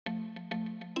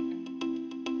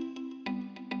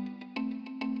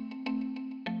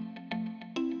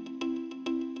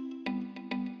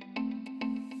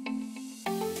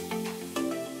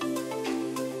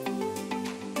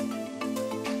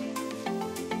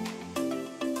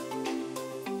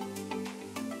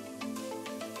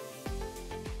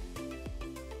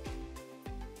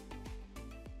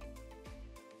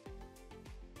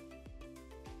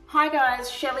Hi guys,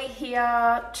 Shelee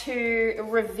here to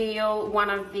reveal one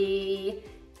of the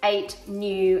 8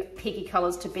 new Piggy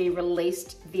colours to be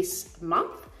released this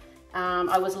month.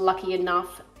 I was lucky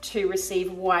enough to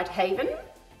receive Whitehaven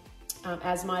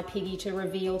as my Piggy to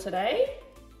reveal today.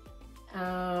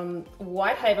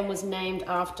 Whitehaven was named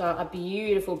after a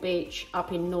beautiful beach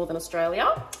up in Northern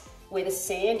Australia where the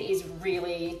sand is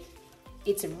really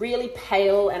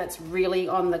pale and it's really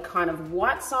on the kind of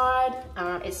white side.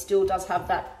 It still does have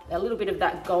a little bit of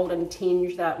that golden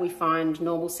tinge that we find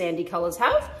normal sandy colors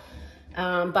have.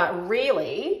 But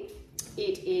really,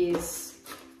 it is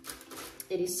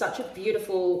such a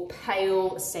beautiful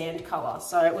pale sand color.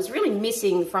 So it was really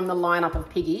missing from the lineup of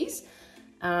Piggies.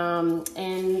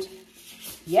 And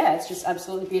yeah, it's just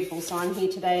absolutely beautiful. So I'm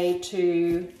here today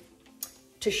to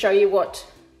show you what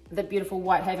the beautiful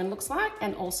Whitehaven looks like,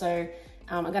 and also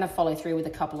I'm going to follow through with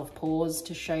a couple of pours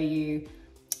to show you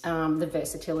the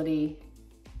versatility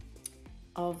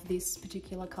of this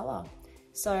particular color.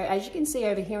 So as you can see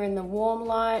over here in the warm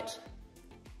light,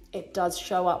 it does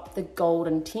show up the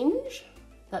golden tinge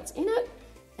that's in it.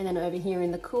 And then over here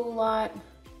in the cool light,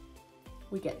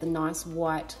 we get the nice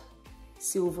white,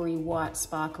 silvery white,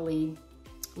 sparkly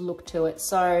look to it.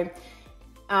 So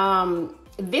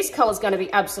this color is going to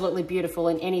be absolutely beautiful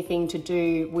in anything to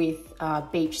do with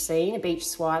beach scene, a beach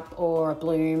swipe or a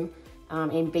bloom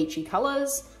in beachy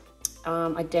colors.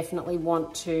 I definitely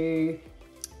want to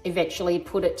eventually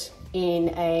put it in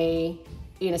a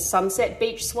sunset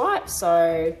beach swipe.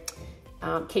 So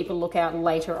keep a lookout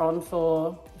later on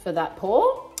for that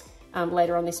pour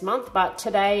later on this month. But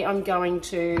today I'm going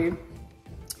to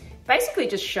basically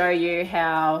just show you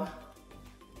how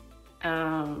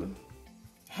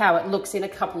it looks in a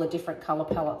couple of different color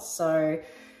palettes. So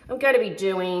I'm going to be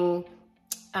doing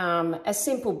a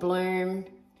simple bloom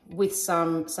with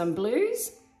some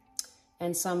blues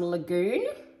and some lagoon,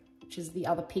 which is the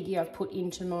other Piggy I've put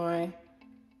into my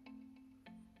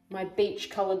beach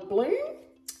colored bloom.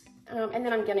 And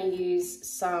then I'm going to use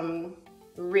some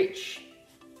rich,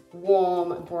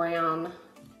 warm brown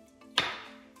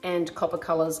and copper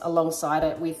colors alongside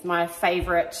it with my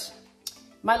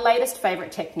latest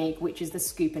favorite technique, which is the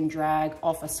scoop and drag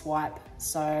off a swipe.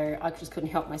 So I just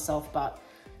couldn't help myself but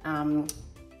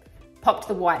popped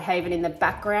the Whitehaven in the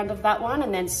background of that one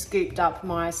and then scooped up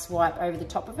my swipe over the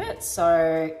top of it.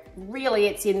 So really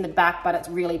it's in the back, but it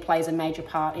really plays a major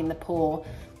part in the pour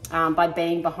by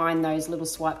being behind those little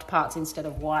swiped parts instead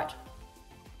of white.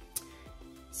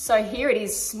 So here it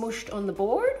is smooshed on the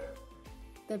board.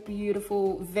 The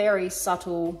beautiful, very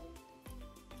subtle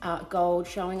gold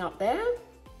showing up there.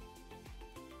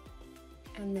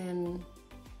 And then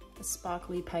the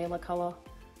sparkly paler color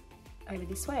over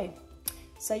this way.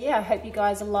 So yeah, I hope you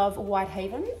guys love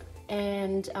Whitehaven,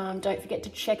 and don't forget to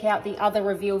check out the other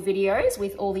reveal videos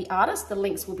with all the artists. The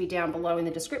links will be down below in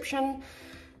the description.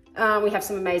 We have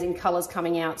some amazing colors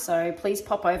coming out, so please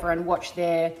pop over and watch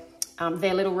their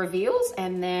little reveals,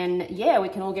 and then yeah, we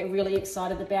can all get really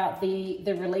excited about the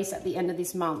release at the end of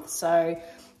this month. So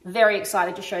very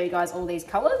excited to show you guys all these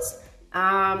colors.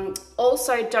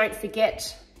 Also, don't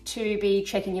forget to be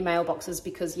checking your mailboxes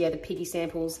because yeah, the Piggy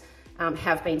samples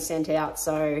have been sent out.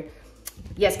 So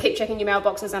yes, keep checking your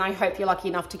mailboxes, and I hope you're lucky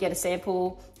enough to get a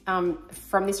sample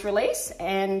from this release.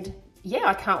 And yeah,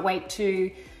 I can't wait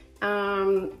to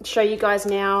show you guys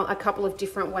now a couple of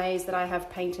different ways that I have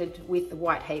painted with the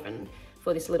Whitehaven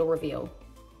for this little reveal.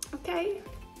 Okay,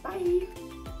 bye.